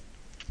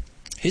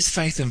 his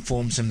faith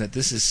informs him that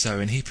this is so,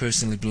 and he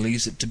personally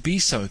believes it to be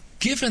so.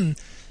 Given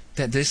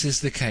that this is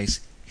the case,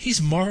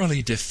 he's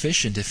morally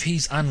deficient if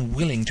he's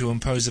unwilling to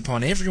impose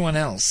upon everyone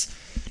else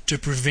to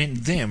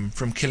prevent them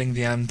from killing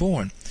the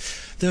unborn.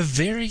 The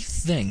very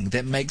thing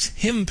that makes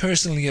him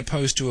personally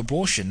opposed to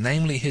abortion,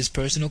 namely his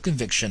personal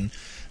conviction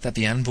that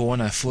the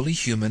unborn are fully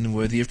human and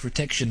worthy of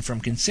protection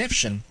from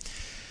conception,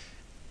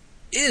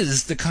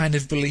 is the kind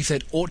of belief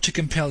that ought to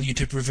compel you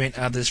to prevent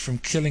others from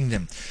killing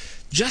them.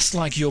 Just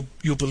like your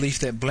belief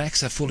that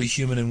blacks are fully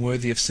human and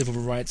worthy of civil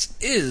rights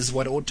is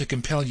what ought to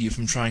compel you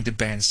from trying to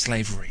ban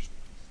slavery.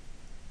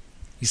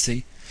 You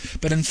see?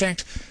 But in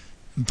fact,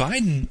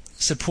 Biden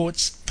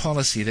supports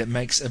policy that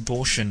makes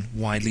abortion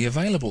widely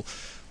available.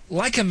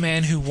 Like a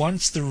man who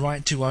wants the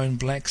right to own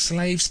black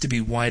slaves to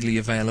be widely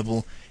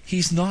available,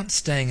 he's not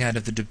staying out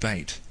of the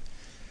debate.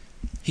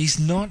 He's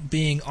not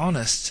being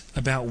honest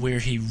about where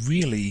he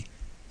really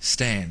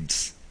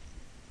stands.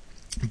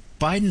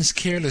 Biden's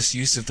careless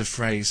use of the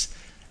phrase,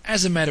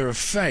 "as a matter of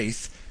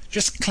faith,"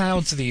 just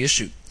clouds the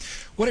issue.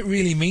 What it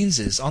really means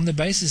is, on the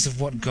basis of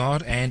what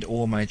God and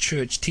or my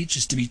church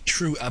teaches to be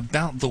true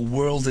about the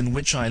world in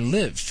which I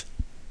live.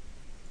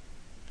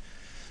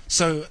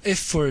 So if,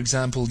 for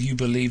example, you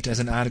believed as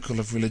an article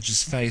of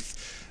religious faith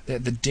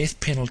that the death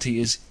penalty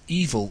is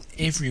evil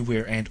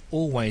everywhere and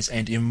always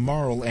and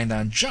immoral and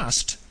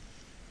unjust,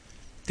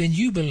 then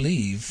you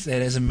believe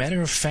that as a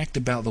matter of fact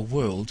about the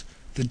world,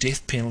 the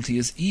death penalty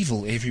is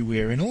evil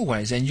everywhere and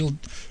always, and you'll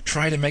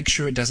try to make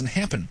sure it doesn't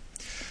happen.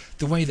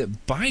 The way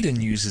that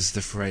Biden uses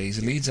the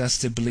phrase leads us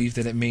to believe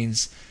that it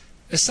means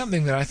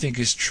something that I think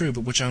is true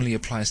but which only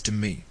applies to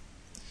me.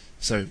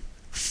 So,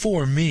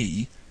 for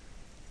me,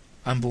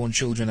 unborn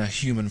children are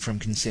human from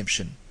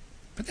conception.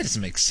 But that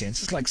doesn't make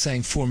sense. It's like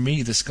saying, for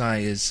me the sky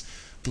is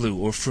blue,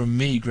 or for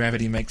me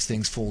gravity makes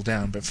things fall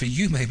down, but for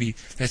you maybe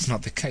that's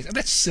not the case.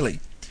 That's silly.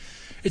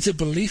 It's a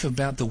belief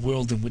about the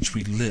world in which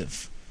we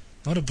live,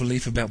 not a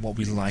belief about what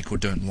we like or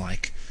don't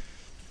like.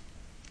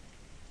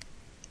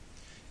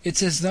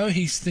 It's as though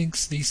he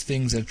thinks these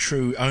things are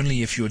true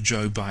only if you're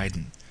Joe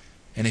Biden.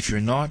 And if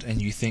you're not,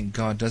 and you think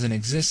God doesn't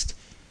exist,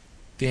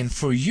 then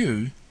for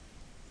you,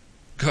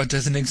 God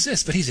doesn't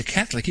exist. But he's a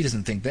Catholic, he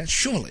doesn't think that,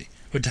 surely.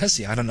 Or does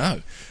he? I don't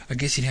know. I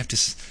guess you'd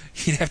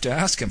have to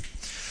ask him.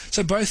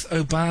 So both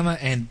Obama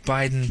and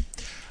Biden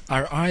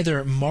are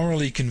either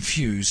morally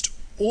confused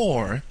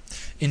or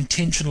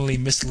intentionally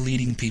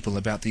misleading people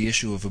about the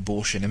issue of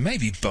abortion, and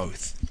maybe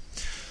both.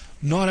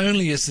 Not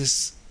only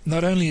is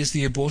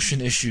the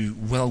abortion issue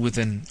well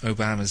within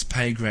Obama's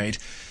pay grade,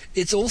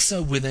 it's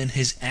also within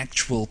his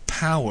actual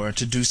power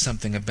to do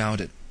something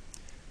about it.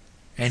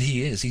 And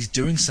he's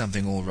doing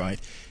something all right.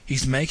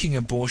 He's making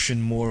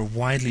abortion more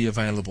widely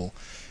available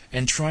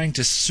and trying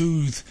to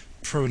soothe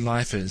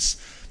pro-lifers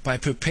by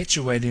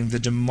perpetuating the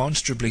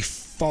demonstrably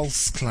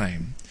false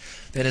claim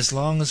that as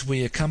long as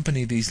we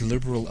accompany these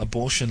liberal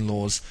abortion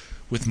laws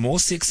with more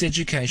sex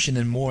education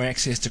and more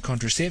access to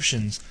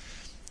contraceptions,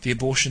 the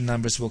abortion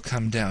numbers will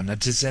come down. Now,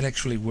 does that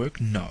actually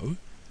work? No.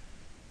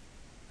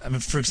 I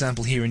mean, for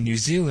example, here in New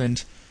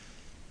Zealand,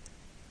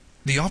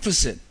 the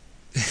opposite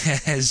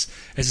has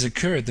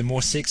occurred. The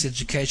more sex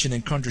education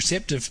and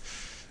contraceptive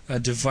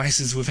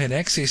devices we've had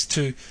access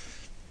to,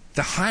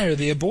 the higher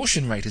the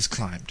abortion rate has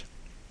climbed.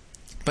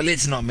 But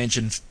let's not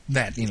mention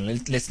that.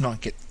 Let's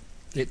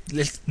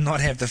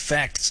not have the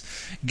facts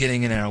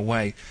getting in our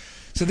way.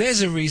 So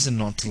there's a reason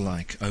not to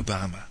like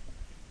Obama.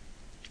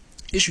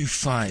 Issue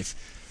 5.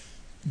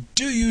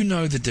 Do you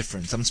know the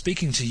difference? I'm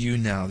speaking to you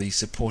now, the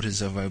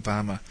supporters of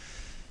Obama.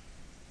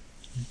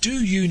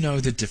 Do you know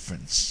the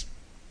difference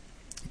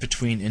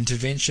between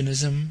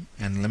interventionism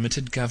and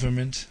limited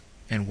government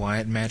and why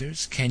it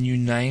matters? Can you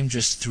name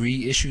just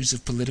 3 issues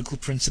of political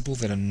principle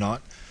that are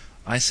not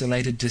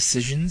isolated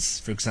decisions?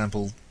 For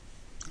example,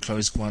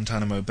 close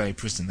Guantanamo Bay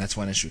prison. That's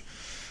one issue.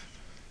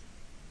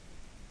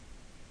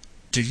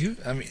 Do you?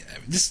 I mean,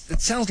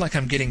 it sounds like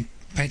I'm getting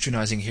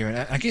patronizing here, and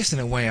I guess in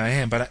a way I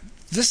am, but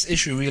this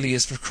issue really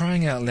is, for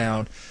crying out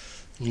loud,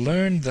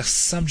 learn the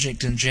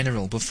subject in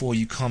general before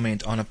you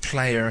comment on a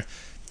player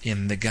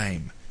in the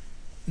game.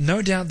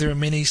 No doubt there are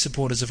many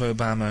supporters of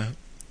Obama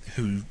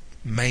who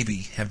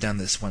maybe have done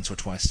this once or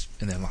twice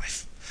in their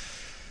life.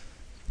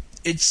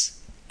 It's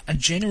a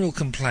general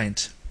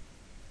complaint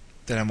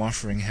that I'm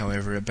offering,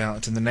 however,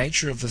 about the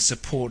nature of the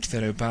support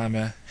that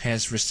Obama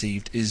has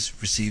received, is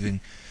receiving.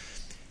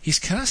 He's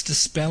cast a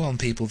spell on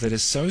people that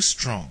is so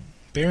strong.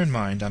 Bear in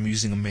mind, I'm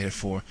using a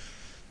metaphor.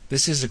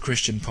 This is a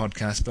Christian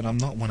podcast, but I'm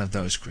not one of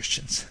those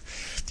Christians.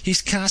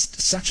 He's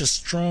cast such a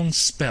strong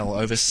spell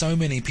over so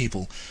many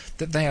people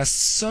that they are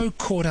so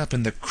caught up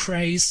in the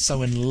craze,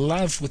 so in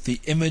love with the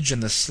image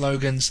and the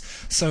slogans,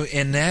 so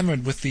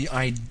enamored with the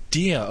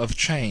idea of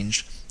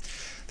change,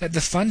 that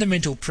the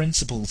fundamental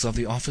principles of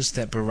the office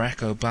that Barack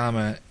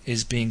Obama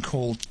is being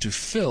called to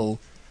fill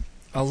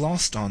are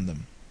lost on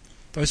them.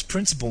 Those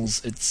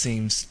principles, it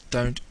seems,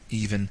 don't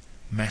even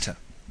matter.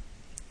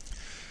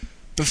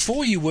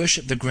 Before you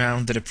worship the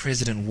ground that a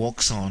president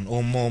walks on,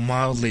 or more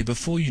mildly,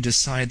 before you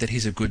decide that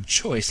he's a good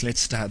choice,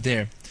 let's start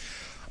there,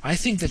 I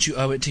think that you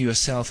owe it to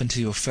yourself and to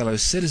your fellow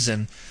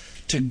citizen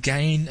to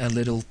gain a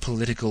little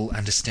political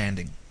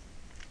understanding.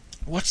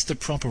 What's the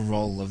proper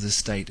role of the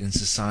state in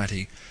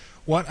society?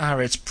 What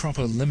are its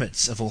proper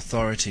limits of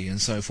authority, and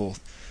so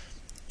forth?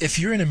 If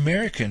you're an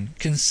American,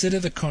 consider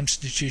the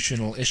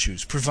constitutional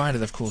issues,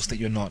 provided, of course, that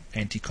you're not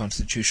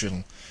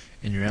anti-constitutional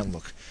in your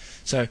outlook.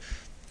 So,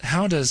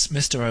 how does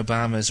Mr.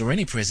 Obama's or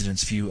any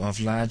president's view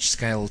of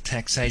large-scale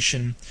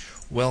taxation,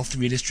 wealth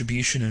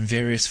redistribution, and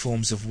various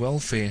forms of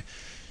welfare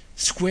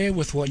square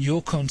with what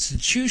your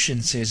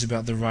Constitution says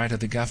about the right of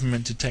the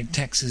government to take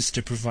taxes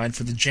to provide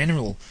for the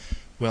general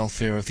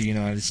welfare of the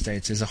United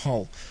States as a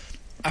whole?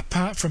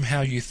 Apart from how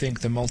you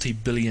think the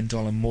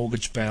multi-billion-dollar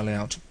mortgage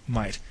bailout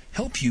might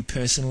help you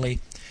personally,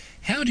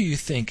 how do you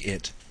think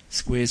it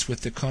squares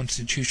with the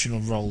constitutional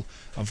role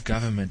of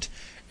government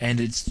and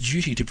its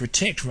duty to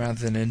protect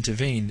rather than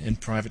intervene in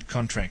private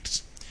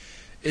contracts?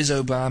 Is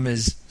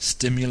Obama's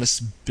stimulus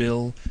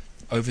bill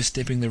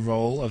overstepping the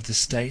role of the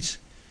state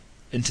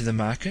into the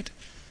market?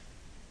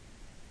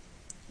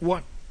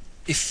 What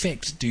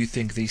effect do you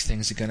think these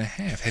things are going to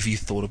have? Have you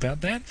thought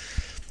about that?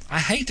 I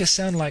hate to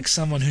sound like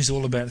someone who's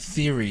all about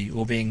theory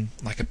or being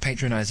like a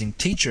patronizing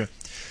teacher,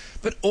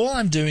 but all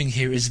I'm doing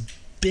here is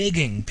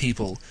begging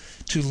people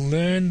to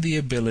learn the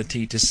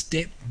ability to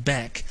step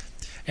back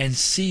and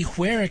see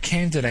where a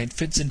candidate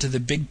fits into the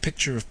big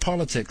picture of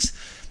politics,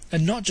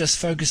 and not just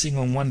focusing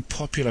on one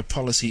popular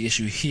policy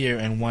issue here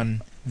and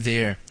one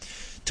there.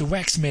 To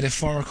wax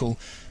metaphorical,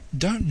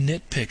 don't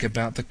nitpick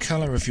about the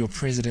color of your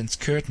president's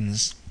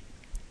curtains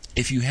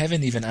if you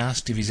haven't even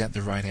asked if he's at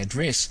the right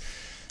address.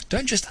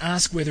 Don't just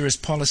ask whether his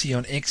policy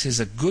on X is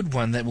a good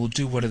one that will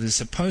do what it is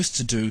supposed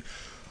to do.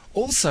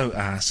 Also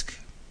ask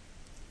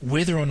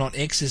whether or not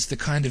X is the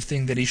kind of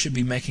thing that he should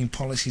be making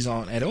policies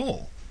on at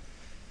all.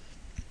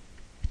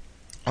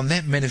 On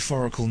that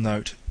metaphorical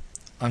note,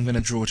 I'm going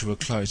to draw to a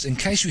close. In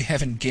case you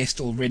haven't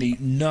guessed already,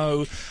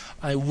 no,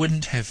 I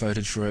wouldn't have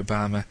voted for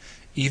Obama,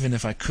 even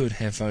if I could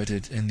have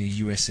voted in the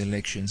US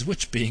elections,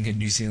 which, being in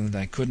New Zealand,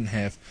 I couldn't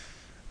have.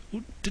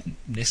 Didn't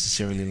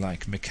necessarily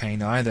like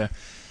McCain either.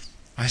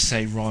 I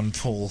say Ron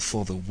Paul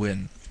for the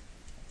win.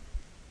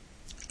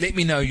 Let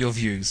me know your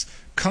views.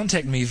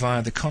 Contact me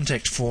via the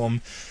contact form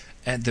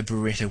at the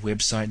Beretta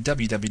website,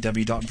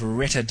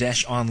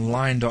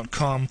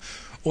 www.beretta-online.com,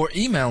 or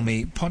email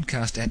me,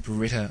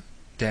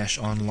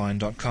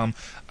 podcast@beretta-online.com.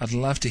 I'd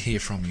love to hear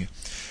from you.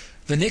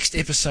 The next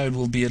episode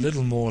will be a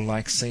little more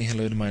like Say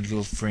Hello to My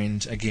Little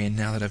Friend. Again,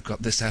 now that I've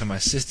got this out of my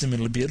system,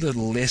 it'll be a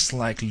little less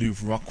like Lou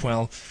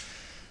Rockwell.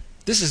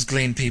 This is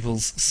Glenn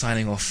Peoples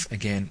signing off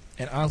again,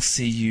 and I'll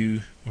see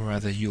you, or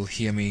rather you'll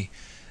hear me,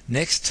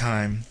 next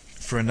time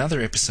for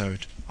another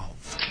episode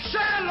of Say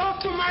hello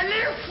to my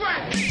little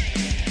friend!